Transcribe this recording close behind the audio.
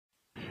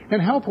In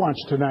Health Watch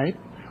tonight,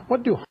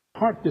 what do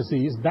heart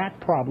disease,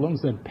 back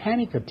problems, and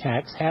panic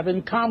attacks have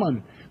in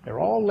common? They're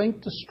all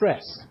linked to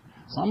stress.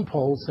 Some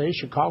polls say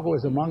Chicago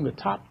is among the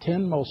top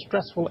 10 most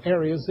stressful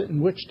areas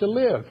in which to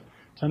live.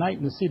 Tonight,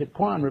 Nasita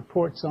Kwan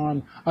reports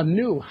on a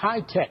new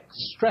high-tech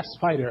stress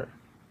fighter.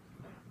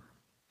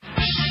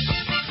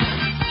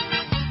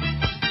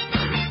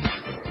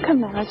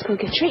 Come on, let's go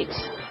get treats.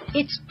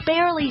 It's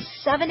barely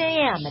 7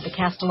 a.m. at the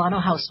Castellano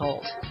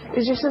household.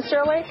 Is your sister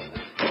awake?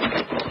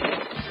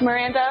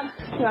 Miranda,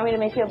 you want me to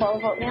make you a bowl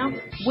of oatmeal?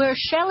 Where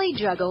Shelley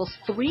juggles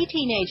 3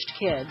 teenaged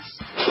kids,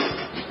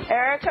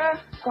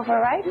 Erica, go for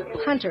a ride?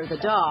 Hunter the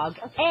dog,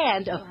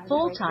 and a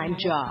full-time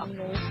job.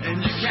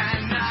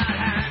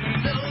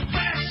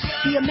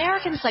 The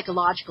American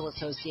Psychological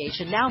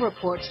Association now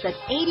reports that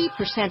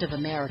 80% of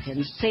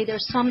Americans say they're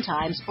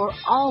sometimes or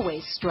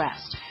always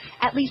stressed.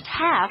 At least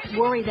half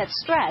worry that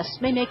stress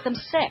may make them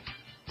sick.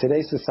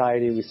 Today's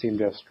society, we seem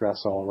to have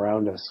stress all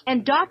around us.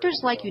 And doctors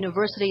like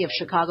University of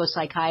Chicago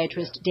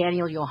psychiatrist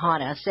Daniel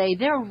Johanna say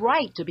they're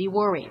right to be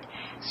worried.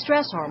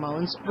 Stress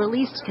hormones,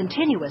 released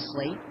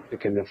continuously, It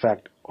can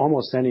affect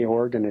almost any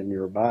organ in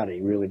your body,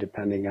 really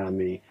depending on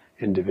the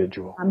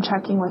individual. I'm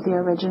checking with the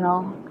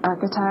original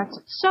architect.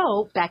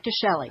 So, back to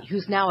Shelley,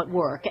 who's now at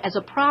work as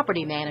a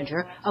property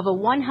manager of a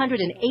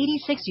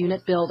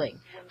 186-unit building.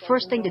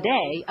 First thing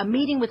today, a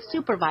meeting with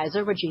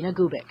supervisor Regina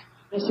Gubick.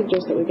 I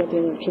suggest that we get the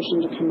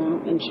electrician to come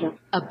out and check.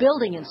 A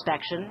building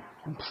inspection,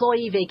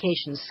 employee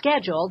vacation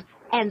scheduled,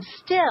 and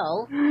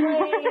still...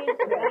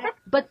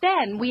 But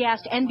then we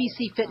asked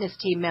NBC fitness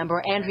team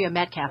member Andrea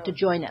Metcalf to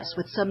join us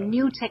with some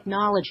new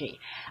technology,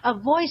 a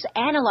voice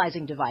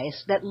analyzing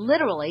device that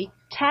literally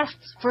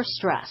tests for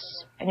stress.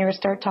 And you're going to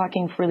start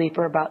talking freely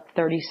for about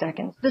 30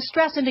 seconds. The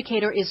stress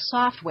indicator is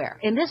software,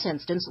 in this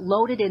instance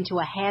loaded into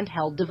a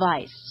handheld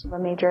device. A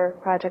major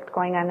project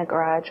going on in the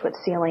garage with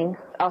ceiling.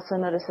 Also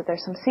noticed that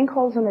there's some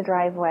sinkholes in the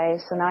driveway,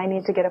 so now I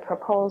need to get a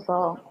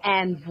proposal.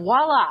 And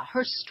voila,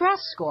 her stress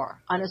score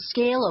on a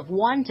scale of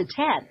 1 to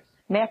 10.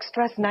 Max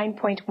stress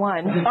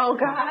 9.1. Oh,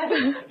 God.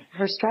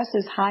 Her stress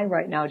is high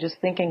right now, just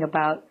thinking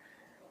about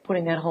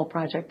putting that whole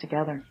project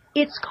together.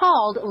 It's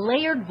called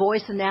layered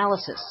voice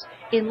analysis.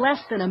 In less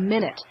than a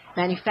minute,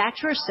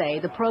 manufacturers say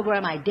the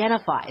program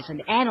identifies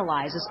and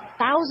analyzes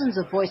thousands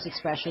of voice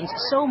expressions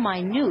so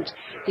minute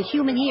the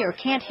human ear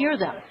can't hear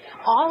them,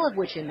 all of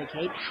which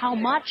indicate how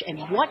much and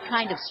what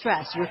kind of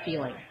stress you're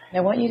feeling.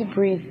 I want you to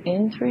breathe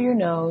in through your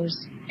nose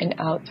and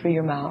out through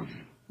your mouth.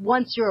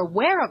 Once you're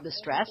aware of the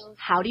stress,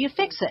 how do you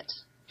fix it?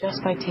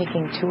 Just by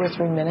taking 2 or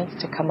 3 minutes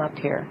to come up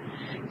here,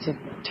 to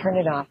turn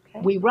it off.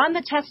 Okay? We run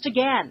the test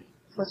again.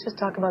 Let's just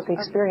talk about the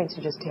experience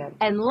you just had.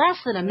 And less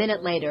than a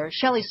minute later,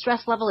 Shelley's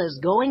stress level is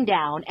going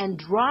down and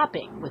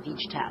dropping with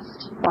each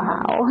test.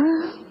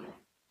 Wow.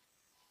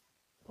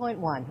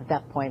 0.1 at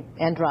that point,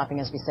 and dropping,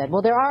 as we said.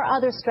 Well, there are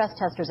other stress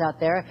testers out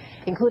there,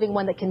 including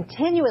one that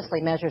continuously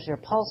measures your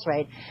pulse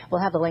rate.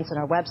 We'll have the links on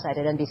our website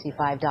at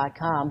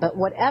NBC5.com. But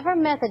whatever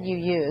method you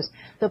use,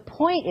 the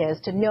point is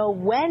to know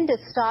when to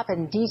stop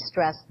and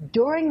de-stress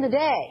during the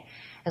day,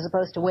 as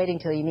opposed to waiting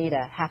till you need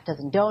a half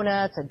dozen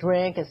donuts, a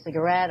drink, a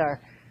cigarette, or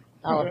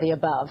all of the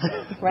above,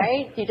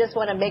 right? You just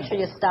want to make sure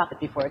you stop it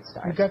before it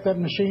starts. You got that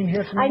machine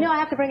here tonight? I know, I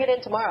have to bring it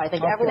in tomorrow. I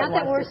think everyone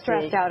Not that we're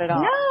stressed out at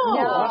all.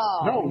 No,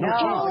 No, no,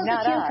 chance.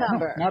 not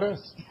us. Not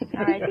us.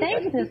 All right,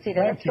 thanks,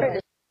 Nasita. Thank you.